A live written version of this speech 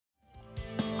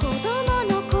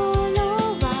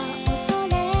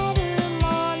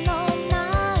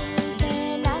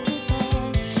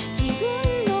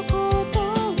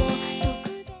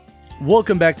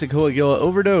welcome back to Caligula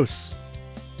Overdose.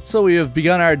 So we have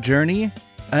begun our journey,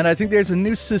 and I think there's a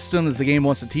new system that the game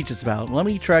wants to teach us about. Let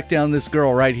me track down this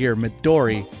girl right here,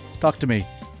 Midori. Talk to me.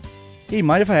 Hey,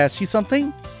 mind if I ask you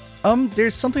something?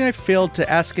 There's something I failed to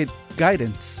ask at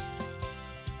guidance.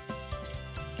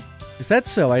 Is that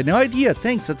so? I had no idea.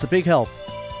 Thanks, that's a big help.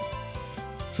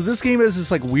 So this game has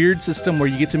this like weird system where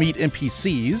you get to meet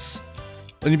NPCs.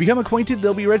 When you become acquainted,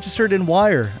 they'll be registered in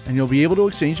Wire, and you'll be able to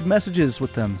exchange messages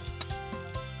with them.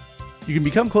 You can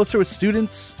become closer with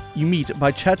students you meet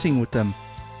by chatting with them,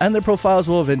 and their profiles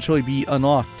will eventually be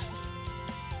unlocked.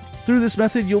 Through this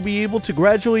method, you'll be able to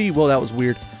gradually, well that was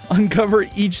weird, uncover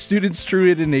each student's true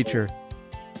hidden nature.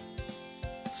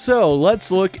 So,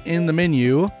 let's look in the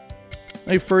menu. Let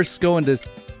me first go into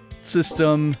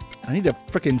system. I need to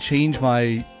frickin' change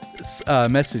my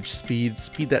message speed.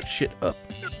 Speed that shit up.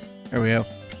 There we go.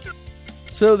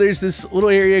 So there's this little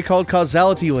area called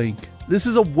Causality Link. This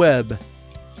is a web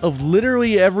of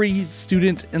literally every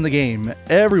student in the game.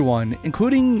 Everyone,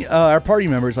 including our party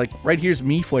members. Like right here's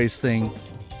Mifwe's thing.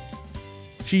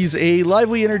 She's a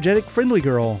lively, energetic, friendly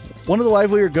girl. One of the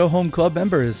livelier Go Home Club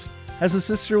members has a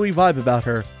sisterly vibe about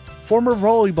her. Former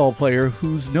volleyball player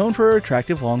who's known for her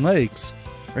attractive long legs.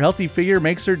 Her healthy figure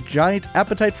makes her giant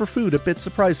appetite for food a bit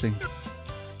surprising.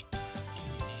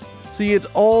 So you get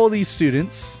all these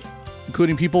students,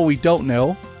 including people we don't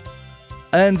know,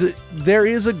 and there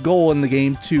is a goal in the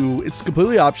game to, it's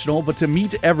completely optional, but to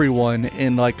meet everyone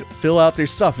and like fill out their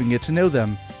stuff and get to know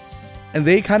them. And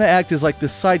they kind of act as like the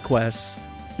side quests.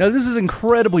 Now this is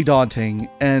incredibly daunting,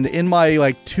 and in my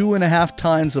like 2.5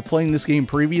 times of playing this game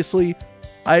previously,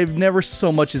 I've never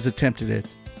so much as attempted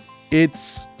it.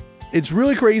 It's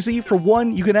really crazy. For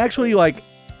one, you can actually like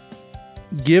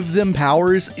give them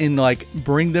powers and like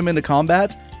bring them into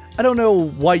combat. I don't know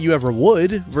why you ever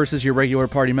would versus your regular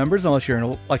party members unless you're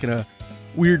in a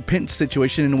weird pinch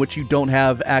situation in which you don't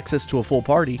have access to a full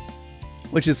party,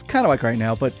 which is kind of like right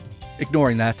now, but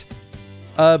ignoring that.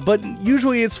 But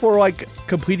usually it's for like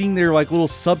completing their like little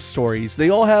sub stories. They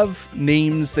all have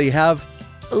names. They have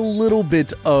a little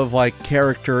bit of like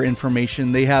character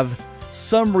information. They have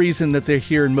some reason that they're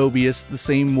here in Mobius the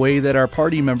same way that our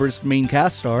party members' main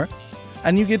cast are.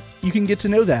 And you can get to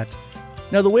know that.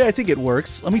 Now the way I think it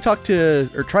works, let me try to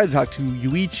talk to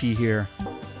Yuichi here.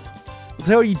 What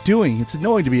the hell are you doing? It's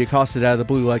annoying to be accosted out of the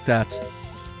blue like that.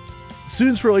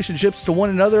 Students' relationships to one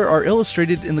another are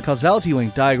illustrated in the Causality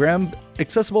Link diagram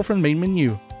accessible from the main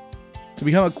menu. To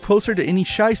become closer to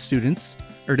shy students,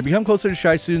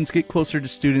 get closer to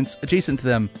students adjacent to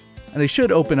them, and they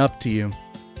should open up to you.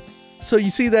 So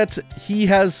you see that he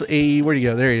has a, where'd he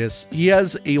go? There he is. He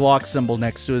has a lock symbol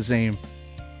next to his name.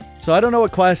 So I don't know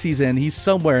what class he's in. He's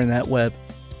somewhere in that web.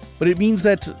 But it means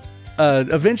that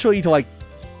eventually to like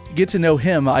get to know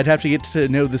him, I'd have to get to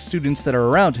know the students that are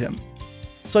around him.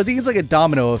 So I think it's like a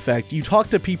domino effect. You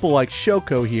talk to people like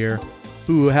Shoko here,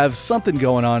 who have something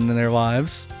going on in their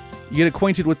lives. You get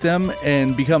acquainted with them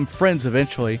and become friends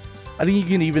eventually. I think you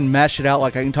can even mash it out,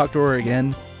 like I can talk to her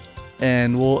again,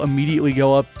 and we'll immediately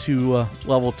go up to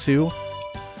level 2.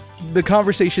 The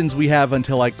conversations we have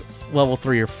until like level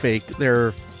 3 are fake.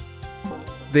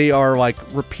 They are like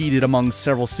repeated among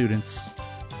several students.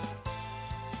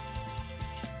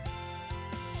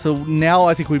 So now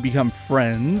I think we become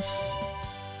friends.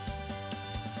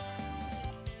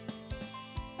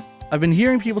 I've been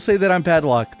hearing people say that I'm bad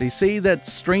luck. They say that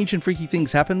strange and freaky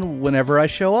things happen whenever I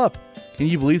show up. Can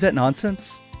you believe that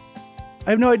nonsense?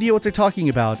 I have no idea what they're talking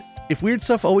about. If weird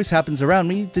stuff always happens around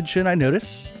me, then shouldn't I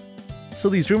notice? So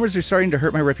these rumors are starting to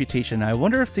hurt my reputation. I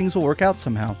wonder if things will work out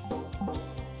somehow.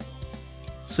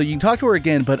 So you can talk to her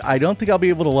again, but I don't think I'll be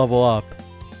able to level up.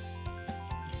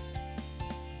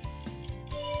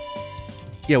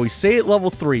 Yeah, we stay at level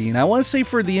 3, and I want to say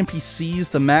for the NPCs,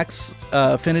 the max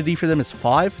affinity for them is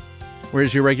 5,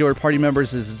 whereas your regular party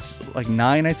members is like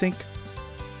 9, I think.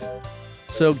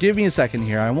 So give me a second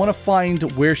here. I want to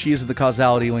find where she is at the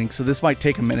Causality Link, so this might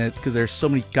take a minute because there's so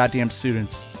many goddamn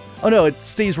students. Oh no, it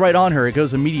stays right on her. It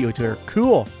goes immediately to her.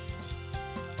 Cool.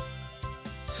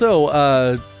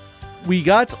 So, we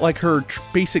got like her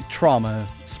basic trauma.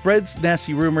 Spreads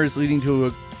nasty rumors leading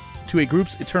to a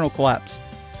group's eternal collapse.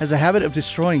 Has a habit of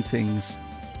destroying things.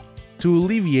 To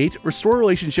alleviate, restore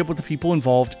relationship with the people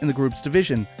involved in the group's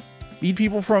division. Meet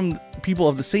people from people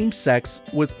of the same sex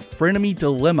with frenemy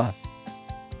dilemma.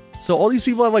 So all these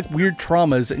people have like weird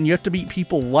traumas, and you have to meet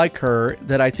people like her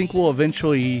that I think will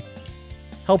eventually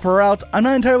help her out. I'm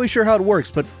not entirely sure how it works,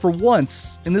 but for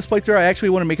once in this playthrough, I actually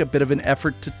want to make a bit of an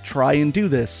effort to try and do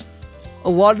this. A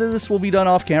lot of this will be done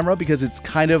off camera because it's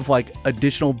kind of like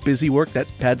additional busy work that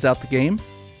pads out the game.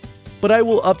 but I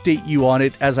will update you on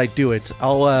it as I do it.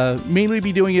 I'll mainly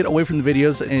be doing it away from the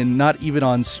videos and not even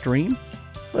on stream.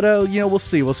 But, you know, we'll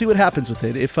see. We'll see what happens with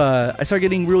it. If I start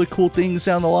getting really cool things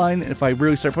down the line, and if I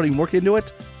really start putting work into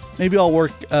it, maybe I'll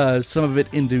work some of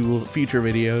it into future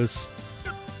videos.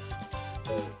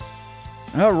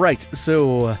 Alright,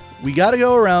 so we gotta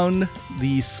go around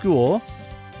the school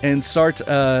and start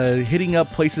hitting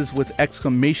up places with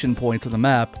exclamation points on the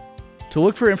map to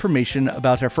look for information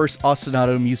about our first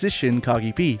ostinato musician,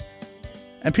 Kagi P.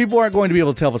 And people aren't going to be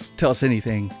able to tell us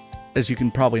anything, as you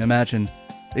can probably imagine.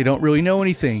 They don't really know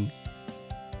anything.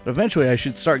 But eventually I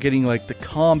should start getting like the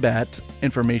combat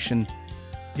information.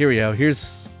 Here we go.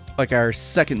 Here's like our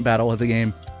second battle of the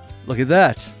game. Look at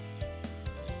that.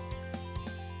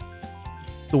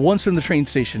 The ones from the train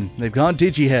station. They've gone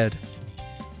digihead.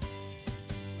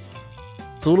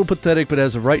 It's a little pathetic, but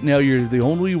as of right now, you're the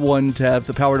only one to have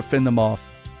the power to fend them off.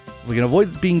 If we can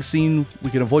avoid being seen,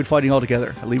 we can avoid fighting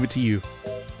altogether. I leave it to you.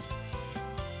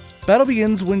 Battle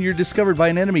begins when you're discovered by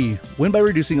an enemy. Win by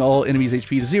reducing all enemies'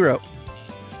 HP to 0.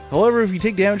 However, if you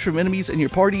take damage from enemies and your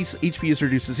party's HP is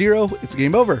reduced to 0, it's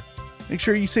game over. Make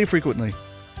sure you save frequently.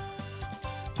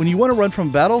 When you want to run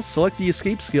from battle, select the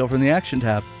escape skill from the action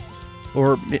tab.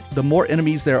 Or the more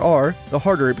enemies there are, the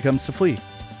harder it becomes to flee.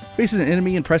 Face an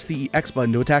enemy and press the X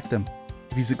button to attack them.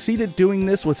 If you succeed at doing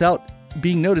this without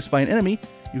being noticed by an enemy,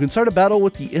 you can start a battle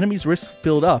with the enemy's risk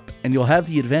filled up, and you'll have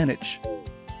the advantage.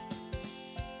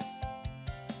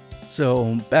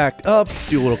 So, back up,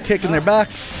 do a little kick in their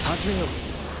backs.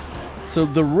 So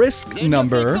the risk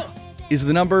number is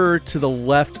the number to the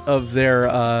left of their,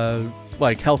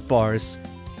 like, health bars.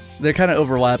 They're kind of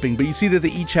overlapping, but you see that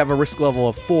they each have a risk level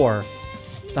of 4.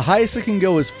 The highest it can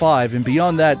go is 5, and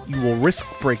beyond that, you will risk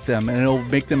break them, and it'll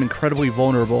make them incredibly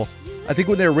vulnerable. I think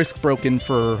when they're risk broken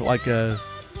for, like, a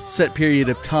set period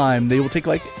of time, they will take,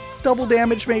 like, double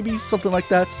damage, maybe? Something like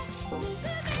that.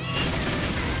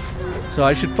 So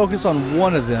I should focus on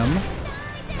one of them.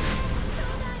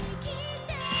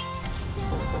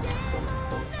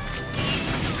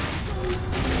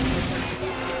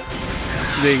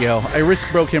 There you go. I risk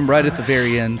broke him right at the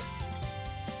very end.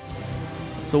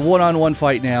 So one-on-one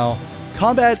fight now.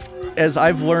 Combat, as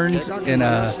I've learned,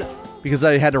 because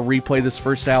I had to replay this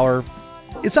first hour,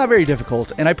 it's not very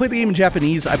difficult. And I played the game in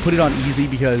Japanese. I put it on easy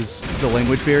because the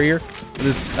language barrier.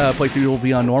 This playthrough will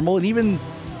be on normal. And even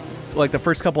like the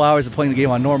first couple hours of playing the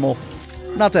game on normal,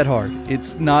 not that hard.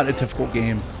 It's not a difficult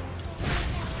game.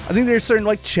 I think there's certain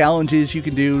like challenges you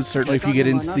can do. Certainly if you get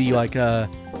into the like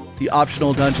the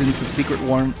optional dungeons, the secret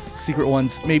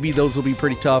ones, maybe those will be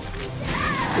pretty tough.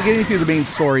 But getting through the main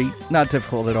story, not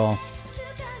difficult at all.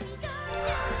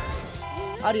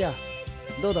 Aria,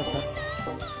 どうだった?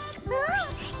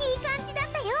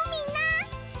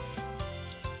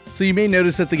 So you may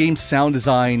notice that the game's sound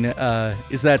design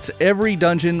is that every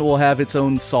dungeon will have its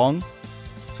own song.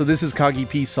 So this is Kagi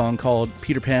P's song called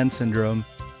Peter Pan Syndrome.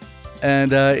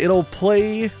 And it'll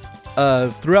play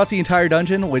throughout the entire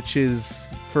dungeon, which is,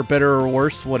 for better or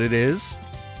worse, what it is.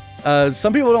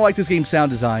 Some people don't like this game's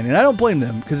sound design, and I don't blame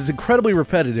them, because it's incredibly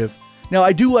repetitive. Now,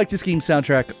 I do like this game's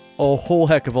soundtrack a whole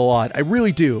heck of a lot. I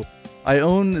really do. I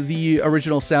own the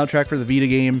original soundtrack for the Vita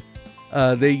game.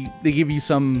 They give you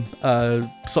some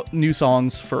new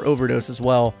songs for Overdose as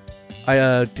well. I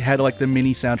had like the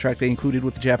mini soundtrack they included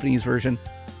with the Japanese version.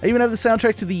 I even have the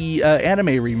soundtrack to the anime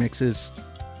remixes.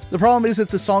 The problem is that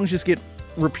the songs just get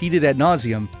repeated ad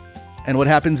nauseum. And what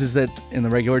happens is that in the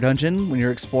regular dungeon, when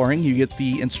you're exploring, you get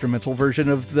the instrumental version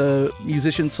of the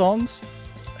musician's songs,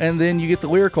 and then you get the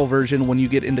lyrical version when you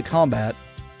get into combat.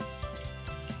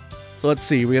 So let's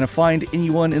see, we're gonna find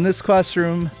anyone in this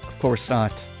classroom? Of course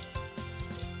not.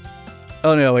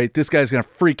 Oh no, wait, this guy's gonna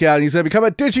freak out and he's gonna become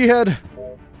a digihead!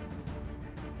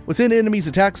 Within enemies'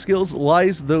 attack skills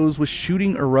lies those with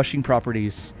shooting or rushing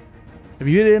properties. If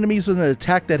you hit enemies with an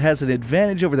attack that has an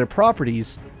advantage over their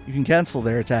properties, you can cancel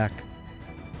their attack.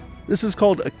 This is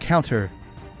called a counter.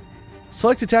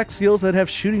 Select attack skills that have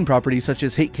shooting properties such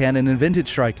as Hate Cannon and Vintage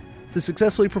Strike to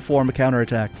successfully perform a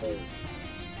counterattack.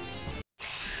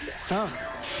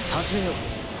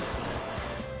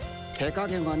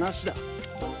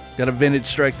 Gotta Vintage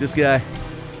Strike this guy.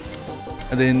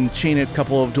 And then chain a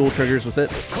couple of dual triggers with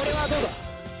it.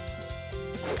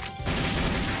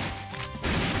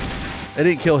 I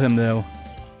didn't kill him though.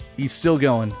 He's still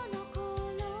going.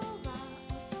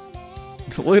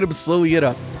 So look at him slowly get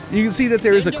up. You can see that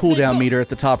there is a cooldown meter at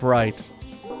the top right.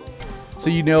 So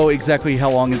you know exactly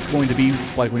how long it's going to be,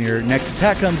 like when your next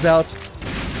attack comes out.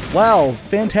 Wow,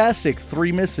 fantastic.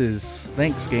 3 misses.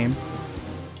 Thanks, game.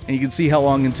 And you can see how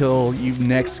long until you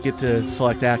next get to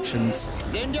select actions.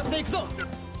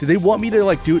 Do they want me to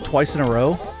like do it twice in a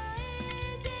row?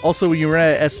 Also, when you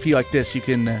run at SP like this, you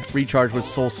can recharge with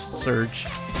Soul Surge.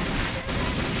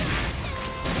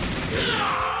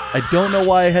 I don't know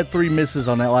why I had 3 misses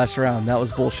on that last round. That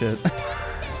was bullshit.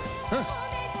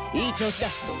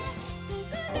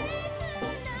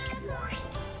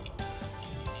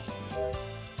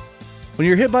 When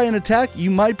you're hit by an attack,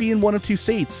 you might be in one of 2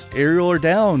 states, aerial or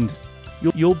downed.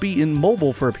 You'll be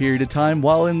immobile for a period of time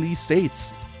while in these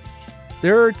states.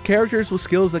 There are characters with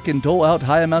skills that can dole out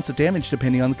high amounts of damage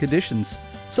depending on the conditions.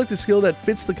 Select a skill that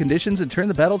fits the conditions and turn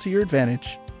the battle to your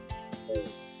advantage.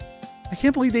 I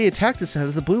can't believe they attacked us out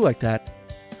of the blue like that.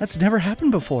 That's never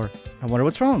happened before. I wonder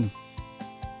what's wrong.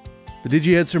 The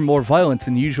Digiheads are more violent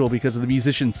than usual because of the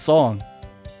musician's song.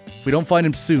 If we don't find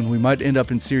him soon, we might end up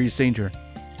in serious danger.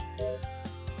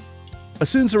 A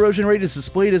student's erosion rate is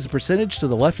displayed as a percentage to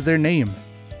the left of their name.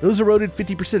 Those eroded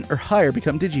 50% or higher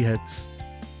become Digiheads.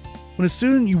 When a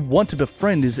student you want to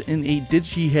befriend is in a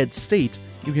Digihead state,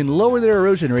 you can lower their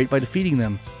erosion rate by defeating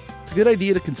them. It's a good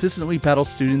idea to consistently battle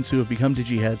students who have become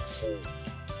Digiheads.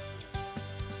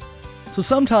 So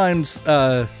sometimes,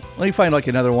 let me find like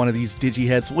another one of these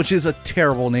Digiheads, which is a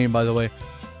terrible name, by the way.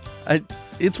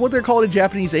 It's what they're called in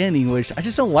Japanese and English. I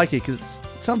just don't like it because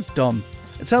it sounds dumb.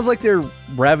 It sounds like they're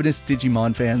ravenous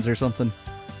Digimon fans or something.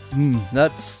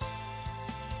 That's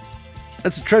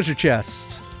a treasure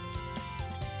chest.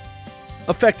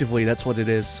 Effectively, that's what it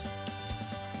is.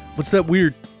 What's that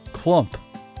weird clump?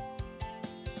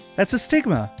 That's a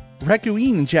stigma.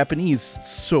 Rakuin in Japanese.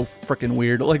 So freaking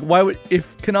weird. Like, why would,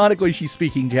 if canonically she's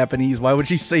speaking Japanese, why would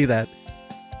she say that?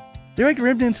 They're like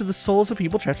remnants of the souls of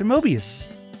people trapped in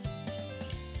Mobius.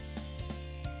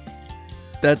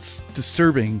 That's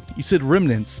disturbing. You said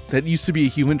remnants. That used to be a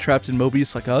human trapped in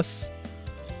Mobius like us?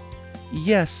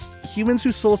 Yes, humans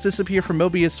whose souls disappear from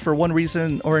Mobius for one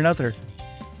reason or another.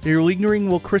 Their lingering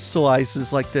will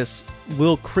crystallizes like this.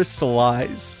 Will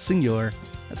crystallize. Singular.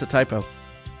 That's a typo.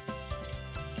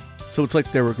 So it's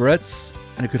like their regrets,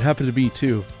 and it could happen to me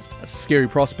too. That's a scary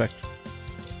prospect.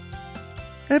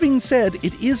 That being said,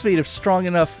 it is made of strong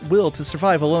enough will to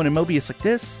survive alone in Mobius like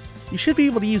this. You should be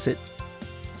able to use it.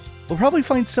 We'll probably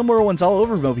find similar ones all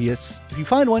over Mobius. If you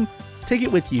find one, take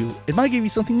it with you. It might give you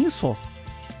something useful.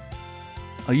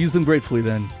 I'll use them gratefully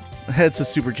then. That's a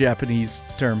super Japanese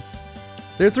term.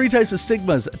 There are 3 types of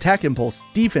stigmas: attack impulse,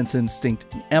 defense instinct,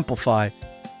 and amplify.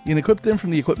 You can equip them from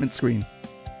the equipment screen.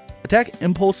 Attack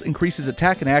impulse increases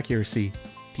attack and accuracy.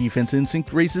 Defense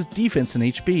instinct raises defense and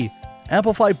HP.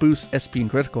 Amplify boosts SP and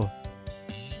critical.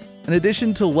 In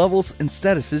addition to levels and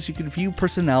statuses, you can view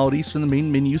personalities from the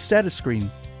main menu status screen.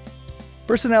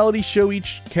 Personalities show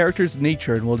each character's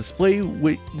nature and will display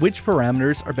which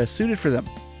parameters are best suited for them.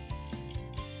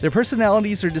 Their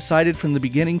personalities are decided from the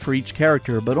beginning for each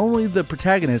character, but only the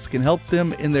protagonist can help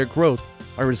them in their growth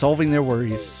by resolving their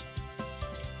worries.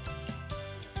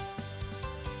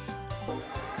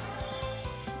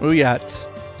 What do we got?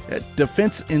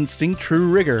 Defense Instinct,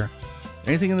 True Rigor.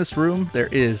 Anything in this room? There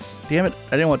is. Damn it,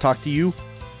 I didn't want to talk to you.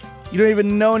 You don't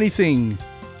even know anything.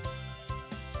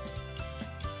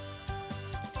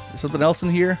 There's something else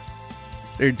in here?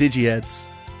 They're Digiheads.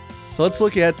 So let's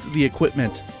look at the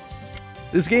equipment.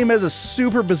 This game has a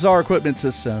super bizarre equipment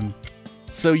system.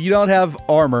 So you don't have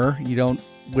armor, you don't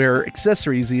wear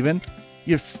accessories even.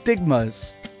 You have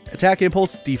stigmas. Attack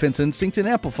impulse, defense instinct, and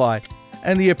amplify.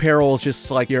 And the apparel is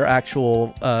just like your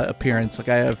actual appearance. Like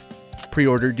I have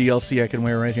pre-ordered DLC I can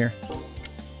wear right here.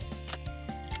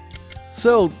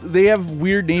 So they have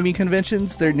weird naming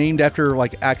conventions. They're named after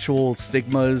like actual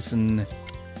stigmas and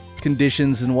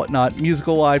conditions and whatnot.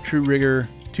 Musical Live, True Rigor,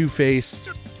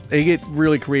 Two-Faced. They get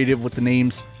really creative with the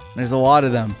names. There's a lot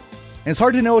of them. And it's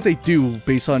hard to know what they do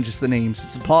based on just the names.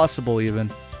 It's impossible even.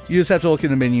 You just have to look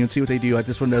in the menu and see what they do. Like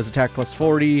this one does attack plus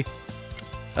 40.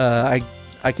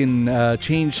 I can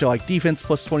change to like defense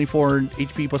plus 24 and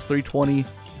HP plus 320,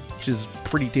 which is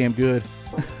pretty damn good.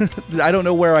 I don't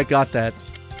know where I got that.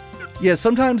 Yeah,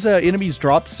 sometimes enemies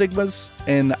drop stigmas,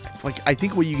 and like I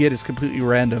think what you get is completely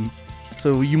random.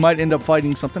 So you might end up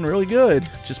fighting something really good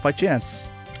just by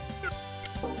chance.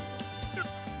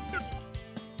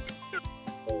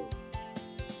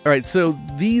 Alright, so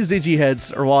these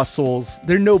Digiheads are lost souls.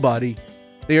 They're nobody.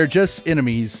 They are just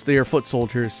enemies. They are foot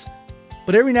soldiers.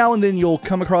 But every now and then you'll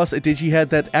come across a Digihead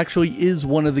that actually is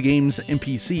one of the game's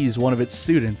NPCs, one of its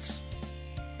students.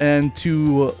 And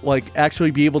to like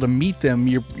actually be able to meet them,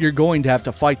 you're going to have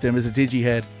to fight them as a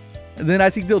Digihead. And then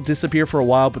I think they'll disappear for a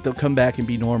while, but they'll come back and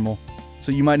be normal.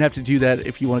 So you might have to do that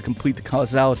if you want to complete the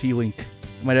causality link.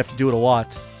 You might have to do it a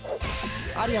lot.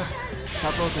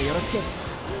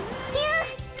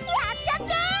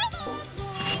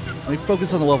 Let me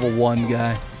focus on the level 1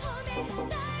 guy.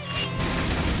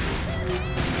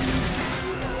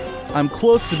 I'm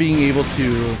close to being able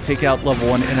to take out level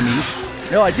 1 enemies.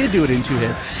 No, I did do it in 2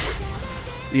 hits.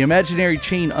 The imaginary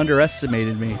chain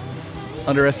underestimated me.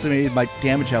 Underestimated my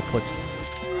damage output.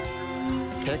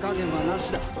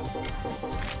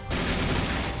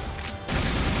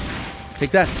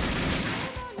 Take that.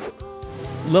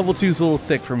 Level 2 is a little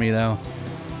thick for me though.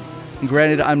 And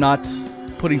granted, I'm not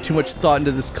putting too much thought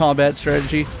into this combat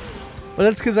strategy, but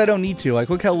that's because I don't need to.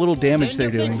 Like, look how little damage they're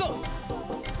doing. Part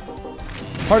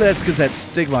of that's because that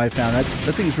stigma I found.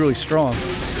 That thing's really strong.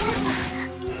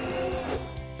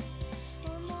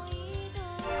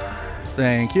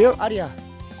 Thank you.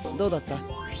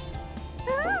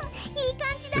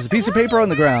 There's a piece of paper on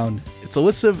the ground. It's a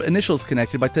list of initials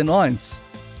connected by thin lines.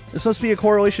 This must be a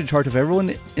correlation chart of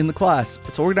everyone in the class.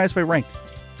 It's organized by rank.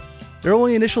 There are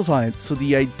only initials on it, so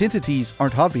the identities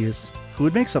aren't obvious. Who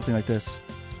would make something like this?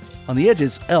 On the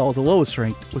edges, L, the lowest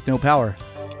ranked, with no power.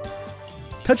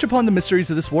 Touch upon the mysteries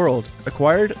of this world.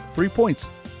 Acquired 3 points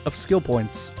of skill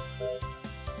points.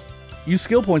 Use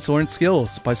skill points to learn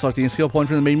skills. By selecting a skill point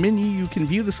from the main menu, you can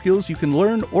view the skills you can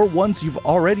learn or ones you've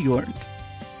already learned.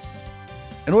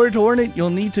 In order to learn it,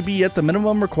 you'll need to be at the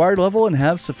minimum required level and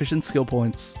have sufficient skill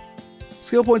points.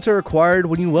 Skill points are acquired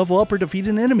when you level up or defeat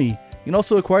an enemy. You can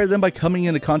also acquire them by coming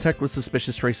into contact with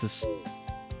suspicious traces.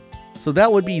 So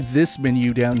that would be this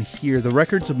menu down here, the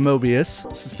records of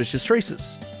Mobius, suspicious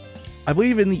traces. I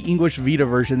believe in the English Vita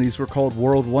version these were called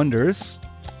World Wonders.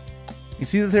 You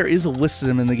see that there is a list of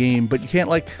them in the game, but you can't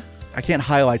I can't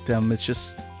highlight them, it's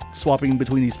just swapping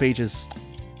between these pages.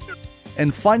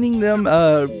 And finding them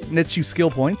nets you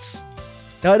skill points.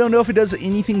 Now I don't know if it does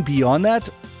anything beyond that.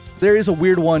 There is a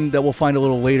weird one that we'll find a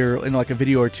little later in like a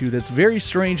video or two that's very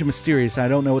strange and mysterious, and I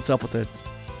don't know what's up with it.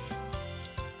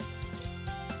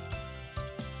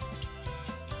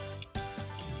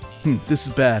 This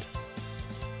is bad.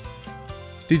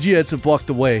 Digiettes have blocked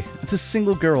the way. It's a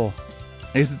single girl.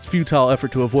 I guess it's a futile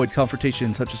effort to avoid confrontation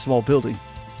in such a small building.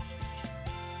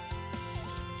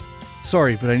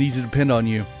 Sorry, but I need to depend on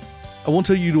you. I won't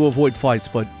tell you to avoid fights,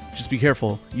 but just be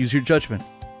careful. Use your judgment.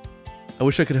 I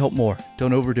wish I could help more.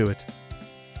 Don't overdo it.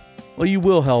 Well, you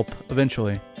will help,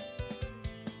 eventually.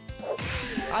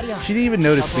 She didn't even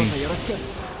notice me.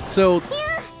 So,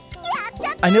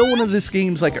 I know one of this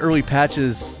game's like early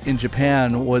patches in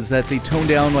Japan was that they toned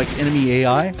down like enemy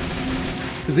AI.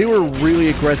 Because they were really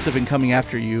aggressive in coming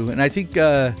after you. And I think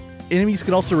enemies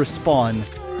can also respawn.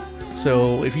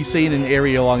 So, if you stay in an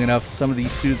area long enough, some of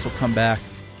these students will come back.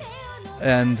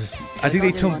 And I think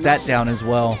they toned that down as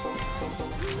well.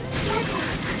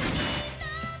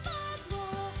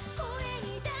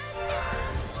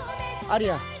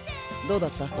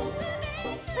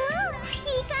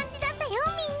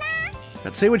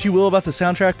 But say what you will about the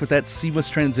soundtrack, but that seamless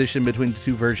transition between the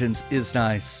two versions is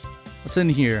nice. What's in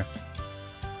here?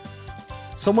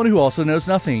 Someone who also knows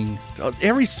nothing.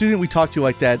 Every student we talk to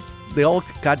like that, they all look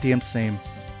the goddamn same.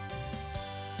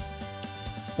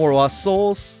 More lost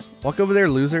souls. Walk over there,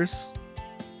 losers.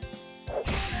 Look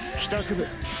at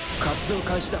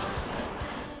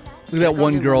that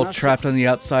one girl trapped on the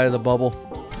outside of the bubble.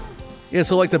 Yeah,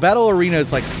 so like the battle arena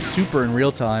is like super in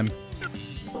real time.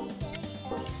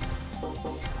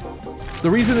 The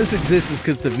reason this exists is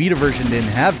because the Vita version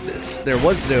didn't have this. There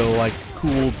was no like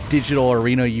cool digital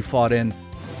arena you fought in.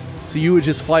 So you would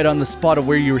just fight on the spot of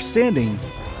where you were standing.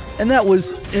 And that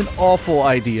was an awful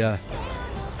idea.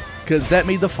 Because that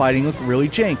made the fighting look really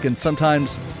jank, and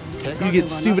sometimes you get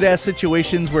stupid ass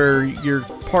situations where your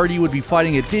party would be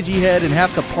fighting a digihead and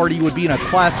half the party would be in a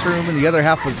classroom and the other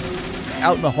half was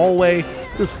out in the hallway.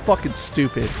 It was fucking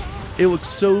stupid. It looked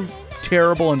so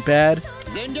terrible and bad,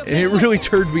 and it really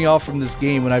turned me off from this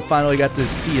game when I finally got to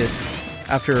see it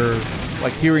after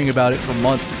like hearing about it for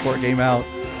months before it came out.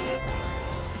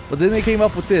 But then they came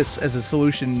up with this as a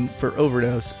solution for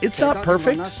Overdose. It's not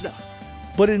perfect,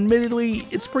 but admittedly,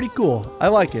 it's pretty cool. I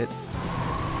like it.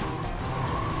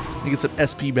 Let me get some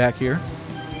SP back here.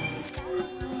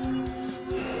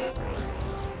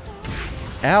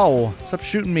 Ow! Stop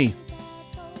shooting me.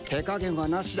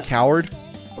 Coward.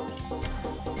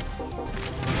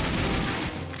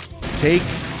 Take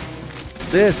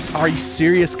this. Are you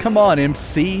serious? Come on,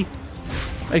 MC.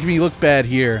 Making me look bad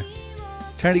here.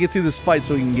 Trying to get through this fight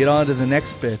so we can get on to the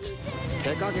next bit.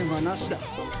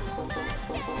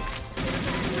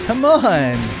 Come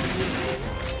on!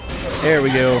 There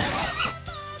we go.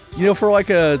 You know, for like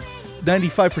a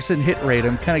 95% hit rate,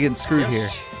 I'm kind of getting screwed here.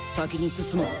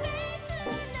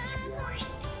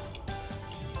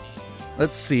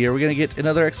 Let's see, are we going to get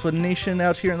another explanation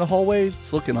out here in the hallway?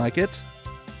 It's looking like it.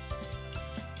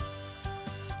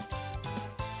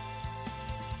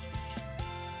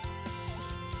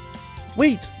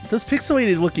 Wait, those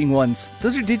pixelated looking ones.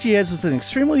 Those are digiheads with an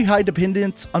extremely high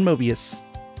dependence on Mobius.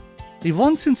 They've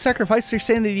long since sacrificed their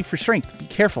sanity for strength. Be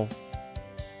careful.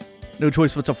 No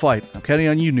choice but to fight. I'm counting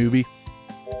on you, newbie.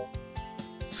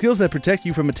 Skills that protect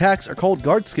you from attacks are called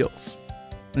guard skills.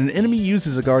 When an enemy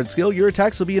uses a guard skill, your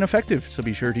attacks will be ineffective, so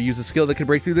be sure to use a skill that can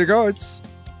break through their guards.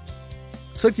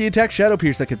 Select the attack Shadow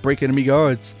Pierce that can break enemy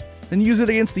guards, then use it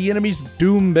against the enemy's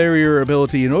Doom Barrier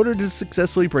ability in order to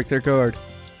successfully break their guard.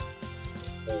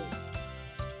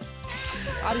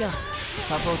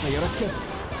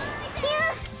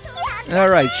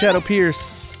 Alright, Shadow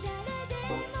Pierce.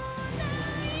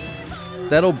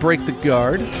 That'll break the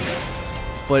guard,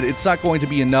 but it's not going to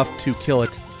be enough to kill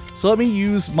it. So let me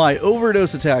use my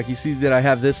Overdose attack. You see that I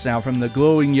have this now from the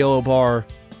glowing yellow bar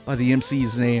by the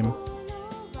MC's name.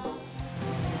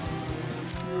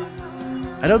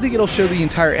 I don't think it'll show the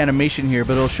entire animation here,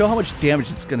 but it'll show how much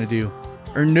damage it's going to do.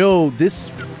 Or no, this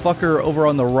fucker over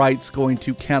on the right's going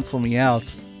to cancel me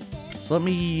out. So let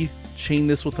me chain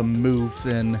this with a move,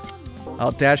 then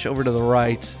I'll dash over to the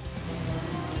right.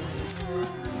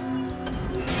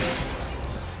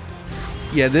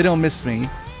 Yeah, they don't miss me.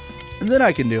 And then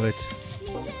I can do it.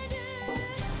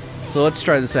 So let's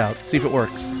try this out, see if it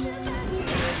works.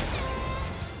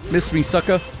 Miss me,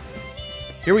 sucker.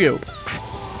 Here we go.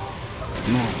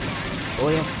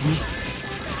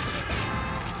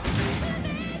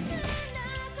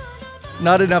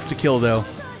 Not enough to kill though.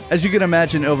 As you can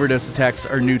imagine, overdose attacks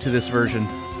are new to this version.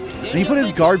 And he put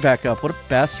his guard back up, what a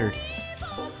bastard.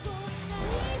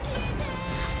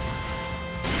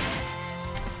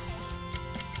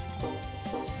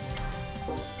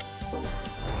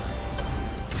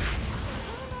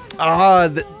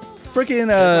 The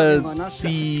freaking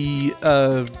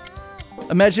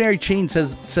imaginary chain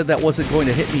said that wasn't going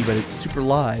to hit me, but it super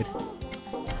lied.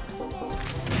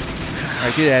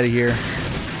 Alright, get out of here.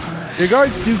 Your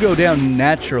guards do go down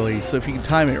naturally, so if you can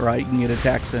time it right, you can get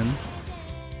attacks in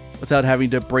without having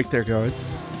to break their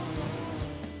guards.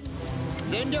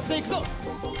 Get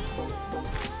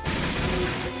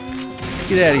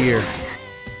out of here.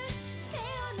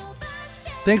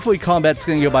 Thankfully, combat's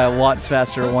going to go by a lot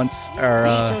faster once our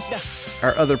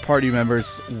other party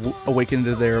members awaken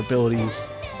to their abilities,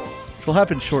 which will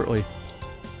happen shortly.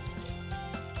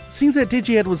 It seems that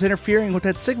Digihead was interfering with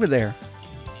that Sigma there.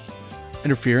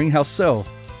 Interfering? How so?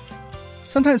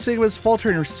 Sometimes Sigmas falter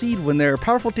and recede when there are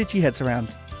powerful Digiheads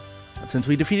around. But since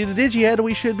we defeated the Digihead,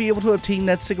 we should be able to obtain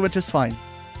that Sigma just fine.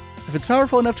 If it's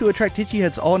powerful enough to attract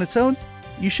Digiheads all on its own,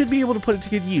 you should be able to put it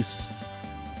to good use.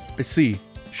 I see.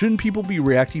 Shouldn't people be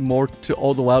reacting more to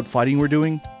all the loud fighting we're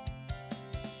doing?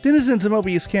 Denizens of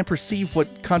Mobius can't perceive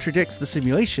what contradicts the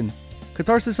simulation.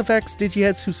 Catharsis affects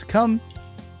Digiheads who succumb.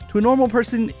 To a normal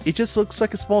person, it just looks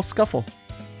like a small scuffle.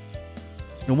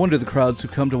 No wonder the crowds who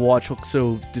come to watch look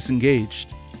so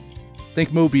disengaged.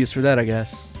 Thank Mobius for that, I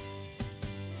guess.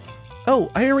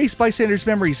 Oh, I erased Bystander's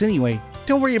memories anyway.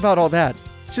 Don't worry about all that.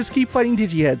 Just keep fighting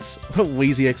Digiheads. What a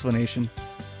lazy explanation.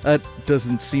 That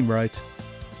doesn't seem right.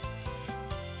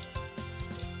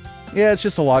 Yeah, it's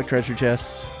just a locked treasure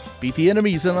chest. Beat the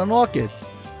enemies and unlock it.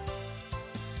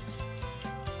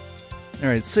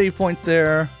 Alright, save point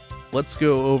there. Let's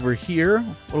go over here.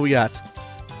 What do we got?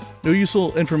 No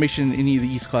useful information in any of the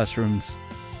East classrooms.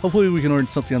 Hopefully we can learn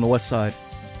something on the West side.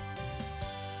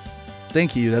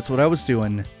 Thank you, that's what I was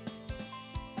doing.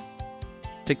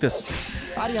 Take this.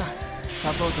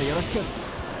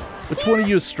 Which one of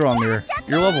you is stronger?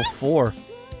 You're level 4.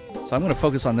 So I'm going to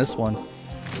focus on this one.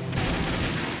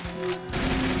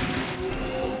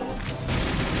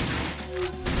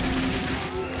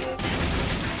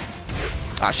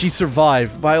 Ah, she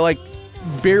survived by like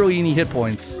barely any hit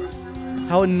points.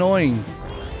 How annoying.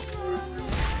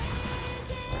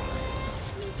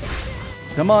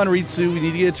 Come on, Ritsu, we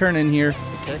need to get a turn in here.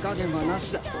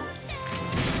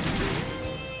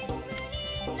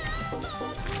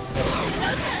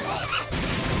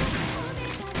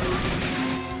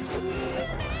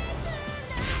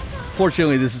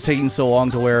 Fortunately, this is taking so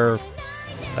long to where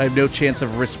I have no chance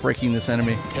of risk breaking this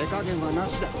enemy.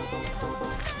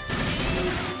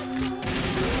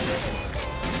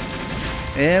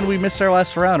 And we missed our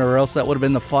last round, or else that would have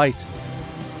been the fight.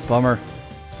 Bummer.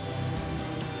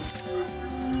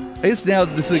 I guess now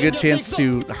this is a good chance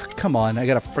to... come on, I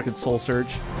got a freaking soul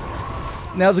surge.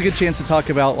 Now's a good chance to talk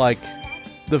about, like,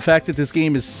 the fact that this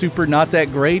game is super not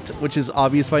that great, which is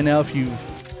obvious by now if you've,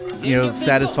 you know,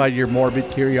 satisfied your morbid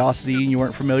curiosity and you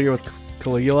weren't familiar with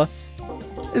Caligula.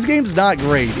 This game's not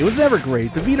great. It was never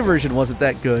great. The Vita version wasn't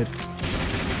that good.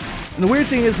 And the weird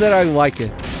thing is that I like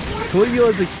it. Caligula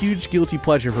is a huge guilty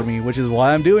pleasure for me, which is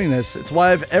why I'm doing this. It's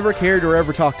why I've ever cared or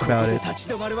ever talked about it.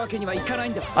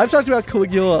 I've talked about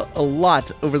Caligula a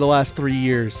lot over the last 3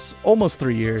 years, almost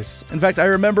 3 years. In fact, I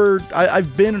remember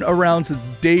I've been around since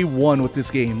day one with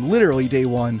this game, literally day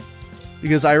one,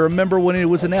 because I remember when it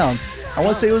was announced. I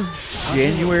want to say it was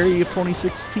January of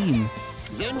 2016.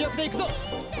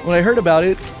 When I heard about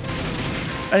it,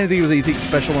 I didn't think it was anything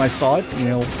special when I saw it, you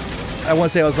know. I want to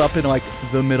say I was up in like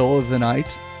the middle of the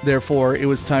night. Therefore, it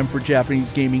was time for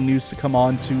Japanese gaming news to come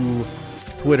on to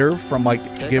Twitter from like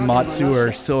Gematsu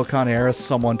or Silicon Era.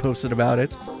 Someone posted about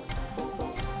it.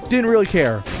 Didn't really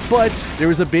care, but there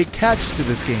was a big catch to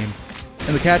this game.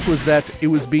 And the catch was that it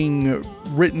was being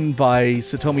written by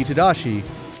Satomi Tadashi,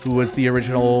 who was the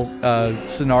original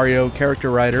scenario character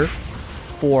writer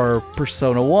for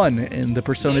Persona 1 and the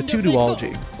Persona 2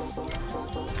 duology.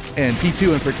 And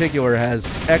P2 in particular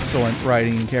has excellent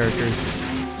writing and characters.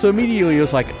 So immediately it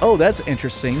was like, oh, that's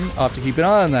interesting. I'll have to keep an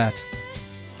eye on that.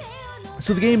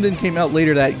 So the game then came out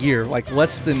later that year, like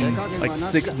less than like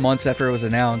 6 months after it was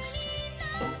announced.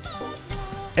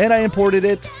 And I imported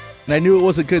it, and I knew it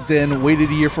wasn't good then, waited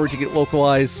a year for it to get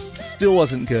localized, still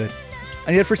wasn't good.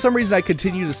 And yet for some reason I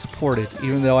continue to support it,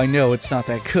 even though I know it's not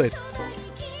that good.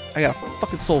 I gotta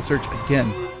fucking soul search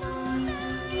again.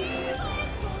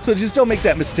 So just don't make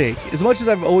that mistake. As much as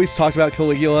I've always talked about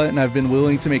Caligula and I've been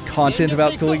willing to make content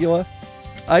about Caligula,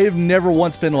 I have never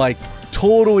once been like,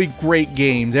 totally great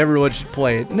games, everyone should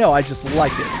play it. No, I just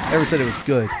liked it. I never said it was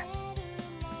good.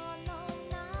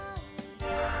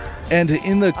 And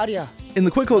in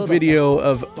the quick look video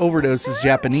of Overdose's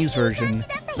Japanese version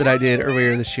that I did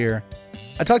earlier this year,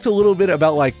 I talked a little bit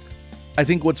about like, I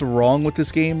think what's wrong with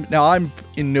this game. Now I'm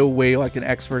in no way like an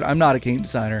expert. I'm not a game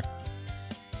designer.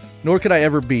 Nor could I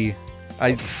ever be.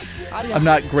 I'm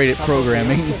not great at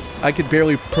programming. I could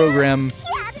barely program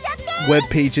web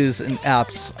pages and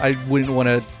apps. I wouldn't want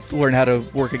to learn how to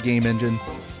work a game engine.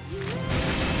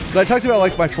 But I talked about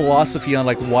like my philosophy on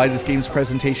like why this game's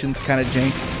presentation's kind of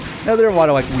jank. Now there are a lot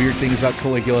of like weird things about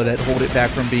Caligula that hold it back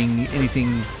from being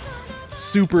anything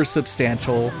super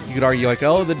substantial. You could argue like,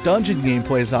 oh, the dungeon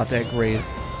gameplay is not that great.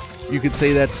 You could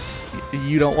say that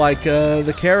you don't like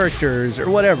the characters or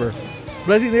whatever.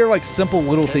 But I think there are like simple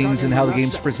little things in how the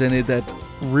game's presented that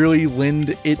really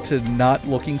lend it to not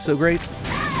looking so great.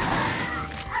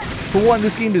 For one,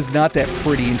 this game is not that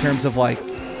pretty in terms of like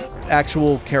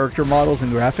actual character models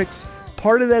and graphics.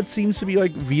 Part of that seems to be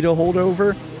like Vita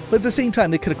holdover, but at the same time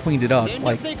they could have cleaned it up.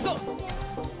 Like,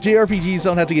 JRPGs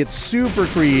don't have to get super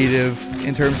creative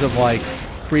in terms of like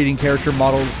creating character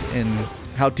models and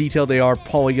how detailed they are,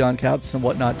 polygon counts and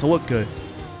whatnot to look good.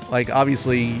 Like,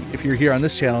 obviously, if you're here on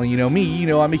this channel, you know me, you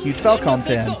know I'm a huge Falcom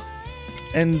fan.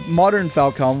 And modern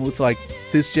Falcom, with, like,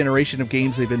 this generation of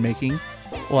games they've been making,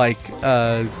 like,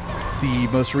 the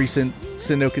most recent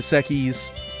Sendo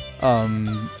Kaseki's,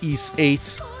 Ys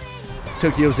 8,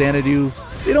 Tokyo Xanadu,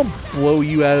 they don't blow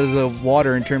you out of the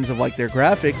water in terms of, like, their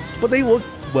graphics, but they look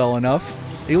well enough.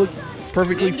 They look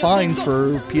perfectly fine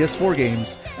for PS4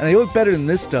 games, and they look better than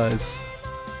this does.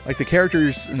 Like, the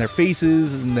characters and their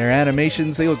faces and their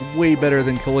animations, they look way better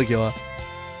than Caligula.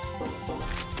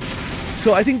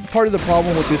 So I think part of the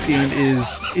problem with this game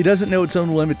is it doesn't know its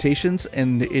own limitations,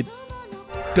 and it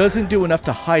doesn't do enough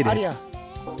to hide it.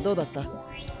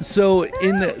 So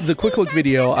in the quick look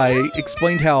video, I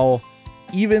explained how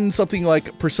even something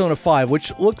like Persona 5,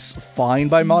 which looks fine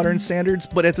by modern standards,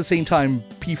 but at the same time,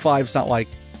 P5's not like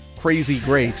crazy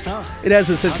great. It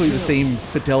has essentially the same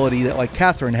fidelity that like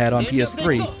Catherine had on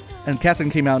PS3, and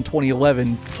Catherine came out in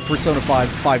 2011, Persona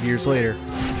 5 years later.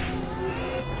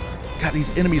 God,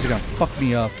 these enemies are gonna fuck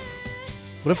me up.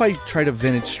 What if I try to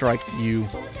vintage strike you?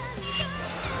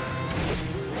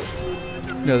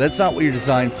 No, that's not what you're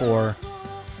designed for.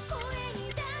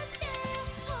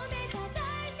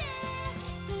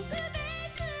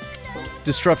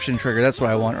 Disruption trigger, that's what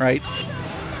I want, right?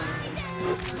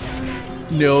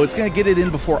 No, it's gonna get it in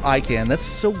before I can. That's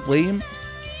so lame.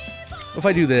 What if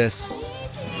I do this?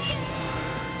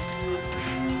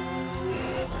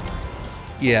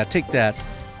 Yeah, take that.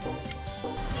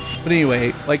 But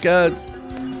anyway, like,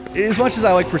 as much as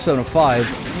I like Persona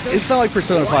 5, it's not like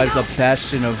Persona 5 is a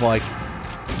bastion of, like,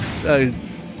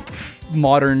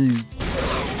 modern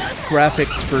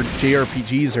graphics for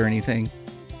JRPGs or anything.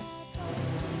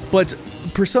 But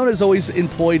Persona's always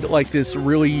employed like this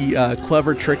really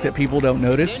clever trick that people don't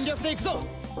notice.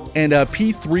 And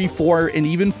P3, 4, and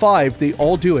even 5, they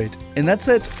all do it. And that's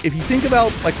that if you think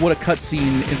about like what a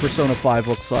cutscene in Persona 5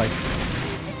 looks like.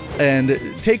 And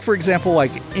take, for example,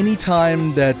 like any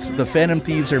time that the Phantom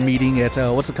Thieves are meeting at,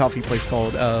 what's the coffee place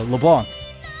called? LeBlanc.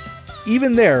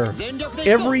 even there,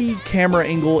 every camera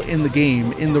angle in the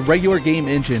game, in the regular game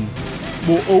engine,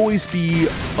 will always be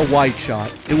a wide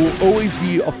shot. It will always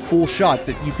be a full shot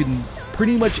that you can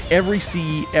pretty much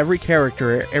see every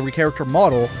character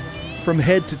model from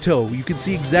head to toe. You can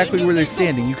see exactly where they're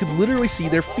standing. You can literally see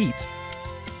their feet.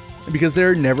 Because there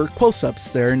are never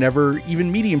close-ups, there are never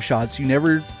even medium shots.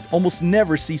 You almost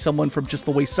never see someone from just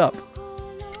the waist up.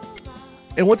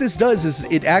 And what this does is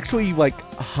it actually like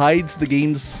hides the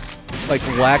game's like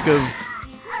lack of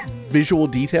visual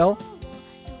detail.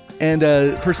 And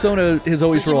Persona has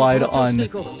always relied on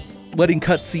letting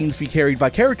cutscenes be carried by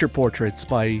character portraits,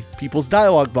 by people's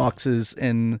dialogue boxes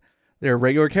and their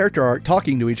regular character art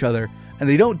talking to each other. And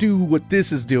they don't do what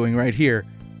this is doing right here.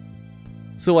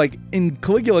 So like in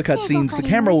Caligula cutscenes, the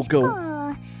camera will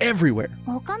go everywhere.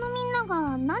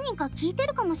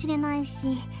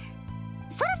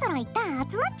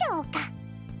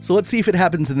 So let's see if it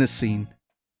happens in this scene.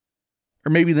 Or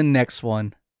maybe the next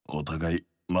one.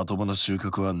 まともな収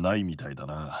穫はないみたいだ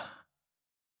な。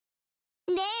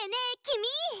ねえねえ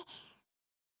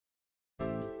君。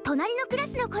隣のクラ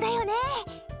スの子だよね。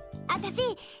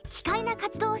私、奇怪な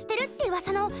活動をしてるって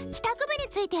噂の帰宅部に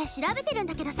ついて調べてるん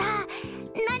だけどさ、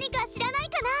何か知らない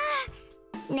か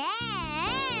な。ね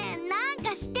え、なん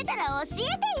か知ってたら教えてよ。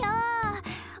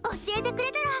教えてくれ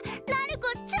たら、ナル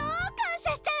コ超感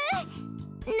謝しちゃう。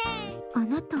ねえ。あ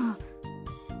なた、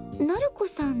ナルコ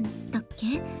さんだっ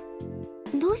け？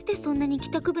どうしてそんなに帰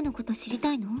宅部のこと知り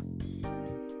たいの？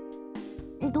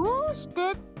どうし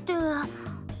てって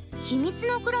秘密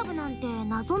のクラブなんて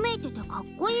謎めいててかっ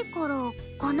こいいから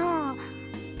かな。なんか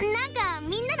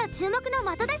みんなの注目の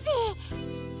的だし。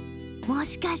も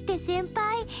しかして先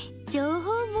輩情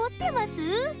報持ってます？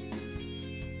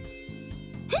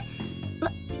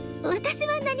私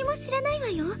は何も知らないわ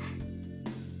よ。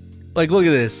Like, look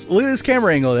at this. Look at this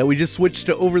camera angle that we just switched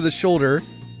to over the shoulder.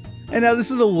 And now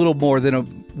this is a little more than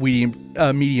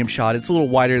a medium shot. It's a little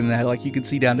wider than that. Like you can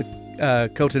see down to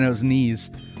Kotano's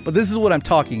knees. But this is what I'm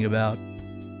talking about.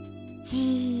 そ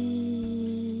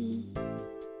ん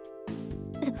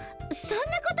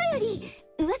なことより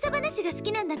噂話が好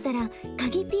きなんだったらカ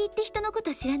ギピーって人のこ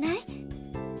と知らない？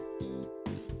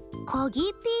カギピ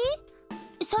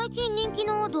ー？最近人気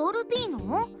のドールピー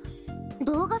の？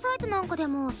動画サイトなんかで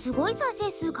もすごい再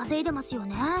生数稼いでますよ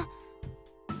ね。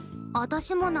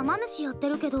私も生主やって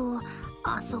るけど、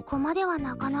あそこまでは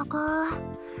なかなか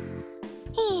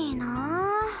いい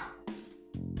な。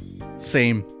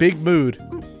Same. Big mood.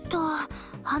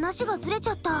 話がずれち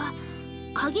ゃった。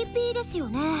カギピーですよ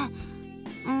ね。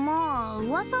まあ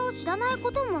噂を知らない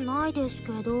こともないですけ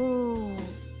ど。本当？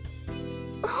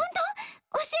教え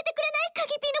てくれないカ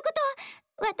ギピーのこと。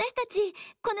私たち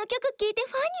この曲聴いてフ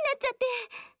ァンになっちゃって。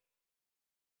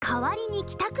代わりに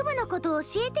帰宅部のことを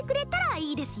教えてくれたら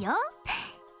いいですよ。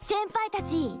先輩た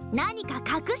ち何か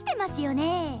隠してますよ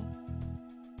ね。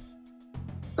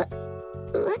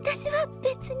私は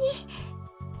別に。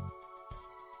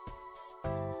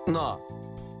なあ、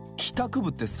帰宅部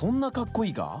ってそんなかっこい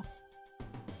いか？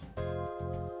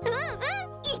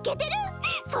イケてる。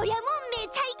そりゃもうめ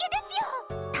ちゃイケです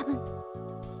よ。多分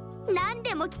何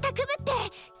でも帰宅部って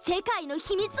世界の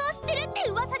秘密を知ってるって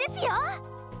噂ですよ。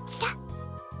チラッ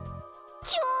興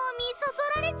味そそ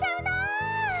られちゃうな。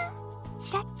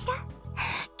チラッチラ。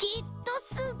きっと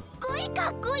すっごいか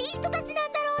っこいい人たちな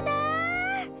んだろう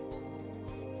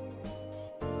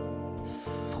な。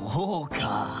そう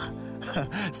か。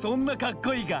そんなかっ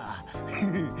こいいか。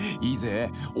いいぜ、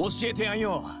教えてやん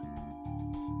よ。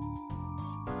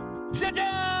じゃじ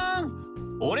ゃー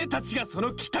ん、俺たちがそ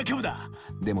の帰宅部だ。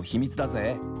でも秘密だ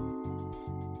ぜ。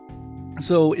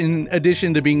So, in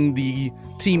addition to being the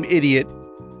team idiot,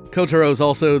 Kotaro is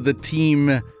also the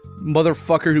team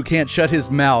motherfucker who can't shut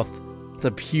his mouth. It's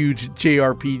a huge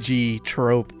JRPG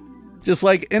trope. Just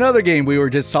like another game we were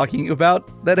just talking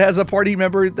about that has a party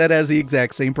member that has the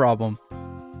exact same problem.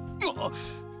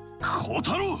 小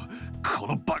太郎、こ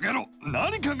のバカ野郎、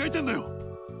何考えてんだよ。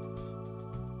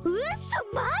うっそ、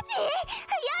マジ？や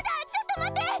だ、ちょっと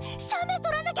待って、写メ撮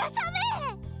らなきゃ、写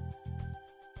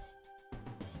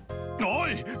メ。お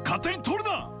い、勝手に撮る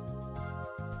な。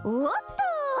おっと、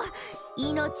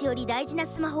命より大事な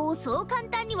スマホをそう簡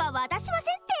単には渡しませんっ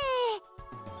て。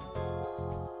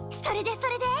それで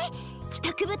帰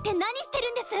宅部って何して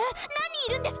るんです？何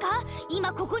人いるんですか？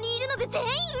今ここにいるので全員？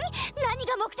何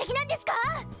が目的なんですか？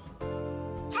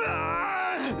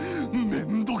め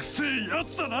んどくせえや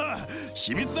つだな。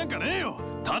秘密なんかねえよ。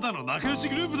ただの仲良し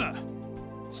グループだ。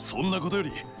そんなことよ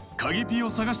り鍵ピーを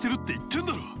探してるって言ってん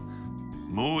だろ。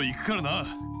もう行くからな。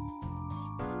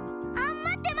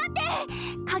待って、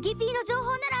鍵ピーの情報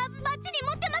ならバッチリ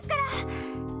持ってますから。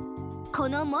こ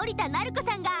の森田なる子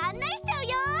さんが案内しちゃうよ。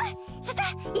ささ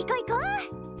行こう行こ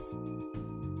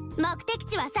う。目的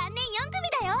地は3年4組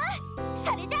だよ。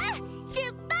それじゃあ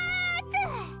出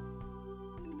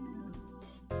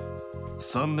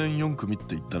発。3年4組っ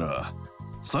て言ったら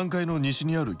3階の西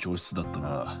にある教室だった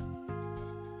な。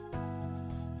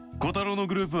小太郎の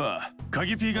グループは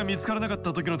鍵 P が見つからなかっ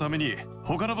た時のために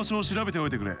他の場所を調べておい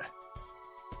てくれ。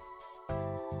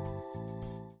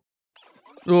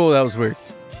 Oh, that was weird.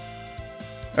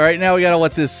 Alright, now we gotta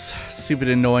let this stupid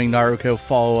annoying Naruto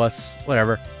follow us.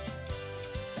 Whatever.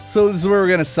 So this is where we're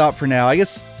gonna stop for now. I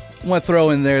guess I want to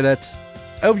throw in there that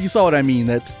I hope you saw what I mean,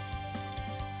 that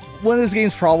one of this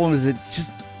game's problem is it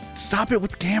just stop it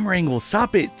with the camera angles.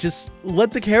 Stop it. Just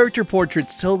let the character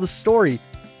portraits tell the story.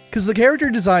 Because the character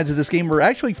designs of this game were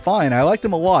actually fine. I like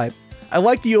them a lot. I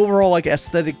like the overall like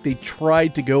aesthetic they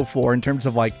tried to go for in terms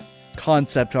of like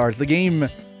concept art. The game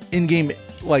in-game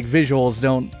like visuals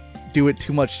don't do it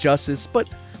too much justice, but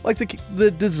like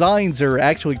the designs are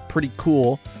actually pretty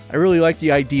cool. I really like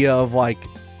the idea of like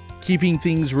keeping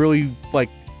things really like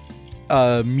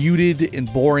muted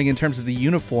and boring in terms of the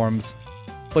uniforms,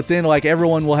 but then like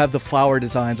everyone will have the flower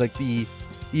designs. Like the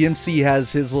MC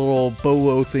has his little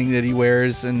bolo thing that he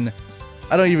wears, and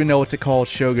I don't even know what to call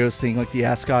Shogo's thing, like the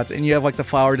ascot, and you have like the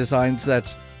flower designs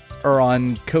that are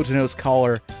on Kotono's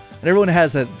collar, and everyone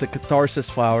has the catharsis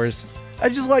flowers. I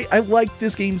like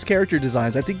this game's character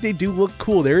designs. I think they do look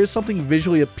cool. There is something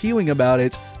visually appealing about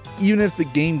it, even if the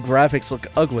game graphics look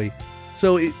ugly.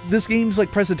 So this game's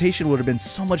like presentation would have been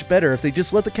so much better if they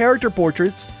just let the character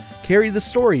portraits carry the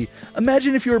story.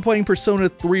 Imagine if you were playing Persona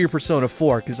 3 or Persona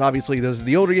 4, because obviously those are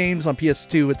the older games on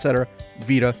PS2, etc.,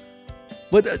 Vita.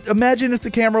 But imagine if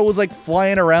the camera was like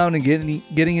flying around and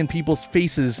getting in people's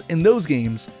faces in those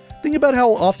games. Think about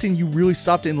how often you really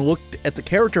stopped and looked at the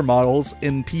character models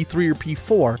in P3 or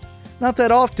P4. Not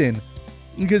that often,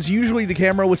 because usually the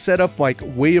camera was set up like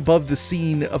way above the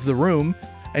scene of the room,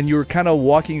 and you were kind of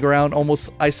walking around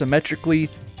almost isometrically.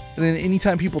 And then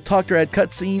anytime people talked or had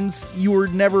cutscenes, you were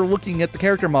never looking at the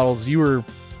character models. You were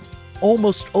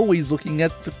almost always looking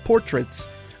at the portraits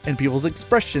and people's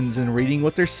expressions and reading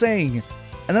what they're saying.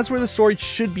 And that's where the story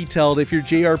should be told if your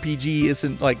JRPG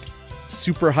isn't like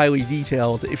super highly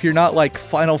detailed. If you're not like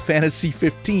Final Fantasy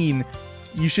 15,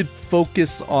 you should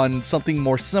focus on something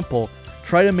more simple.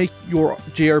 Try to make your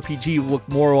JRPG look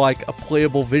more like a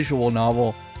playable visual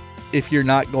novel if you're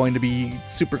not going to be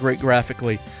super great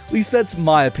graphically. At least that's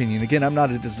my opinion. Again, I'm not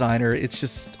a designer. It's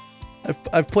just,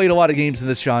 I've played a lot of games in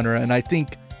this genre, and I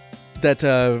think that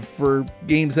for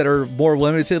games that are more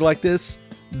limited like this,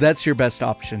 that's your best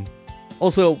option.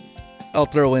 Also, I'll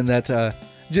throw in that,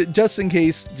 just in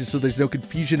case, just so there's no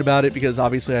confusion about it, because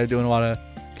obviously I'm doing a lot of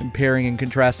comparing and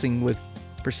contrasting with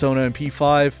Persona and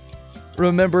P5.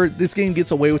 Remember, this game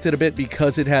gets away with it a bit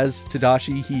because it has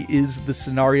Tadashi. He is the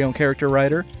scenario and character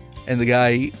writer, and the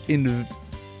guy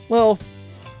well,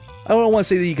 I don't want to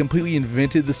say that he completely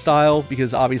invented the style,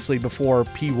 because obviously before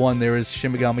P1 there was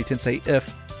Shin Megami Tensei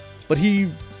If, but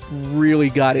he really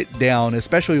got it down,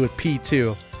 especially with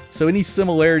P2. So any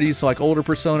similarities to like older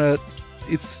Persona,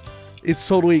 it's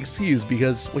totally excused,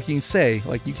 because what can you say?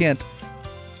 Like, you can't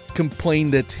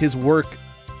complain that his work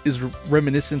is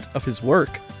reminiscent of his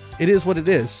work. It is what it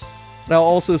is. And I'll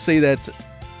also say that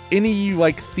any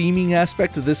like theming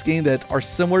aspect of this game that are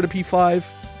similar to P5,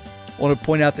 I want to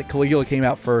point out that Caligula came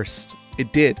out first.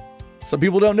 It did. Some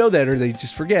people don't know that, or they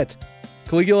just forget.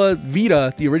 Caligula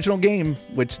Vita, the original game,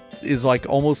 which is like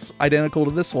almost identical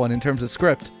to this one in terms of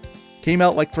script, came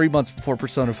out like 3 months before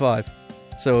Persona 5.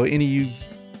 So any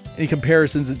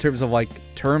comparisons in terms of like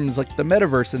terms like the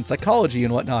metaverse and psychology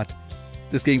and whatnot,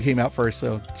 this game came out first,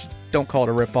 so just don't call it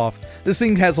a ripoff. This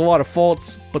thing has a lot of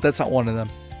faults, but that's not one of them.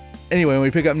 Anyway, when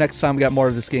we pick up next time, we got more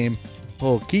of this game.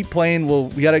 We'll keep playing.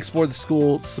 We gotta explore the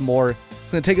school some more.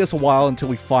 It's gonna take us a while until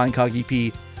we find Kagi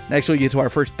P and actually get to our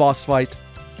first boss fight.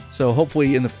 So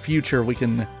hopefully in the future we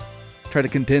can try to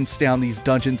condense down these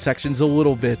dungeon sections a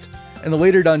little bit. In the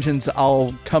later dungeons,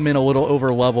 I'll come in a little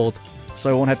over leveled, so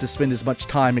I won't have to spend as much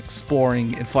time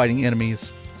exploring and fighting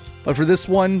enemies. But for this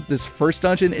one, this first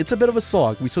dungeon, it's a bit of a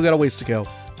slog. We still got a ways to go.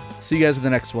 See you guys in the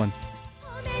next one.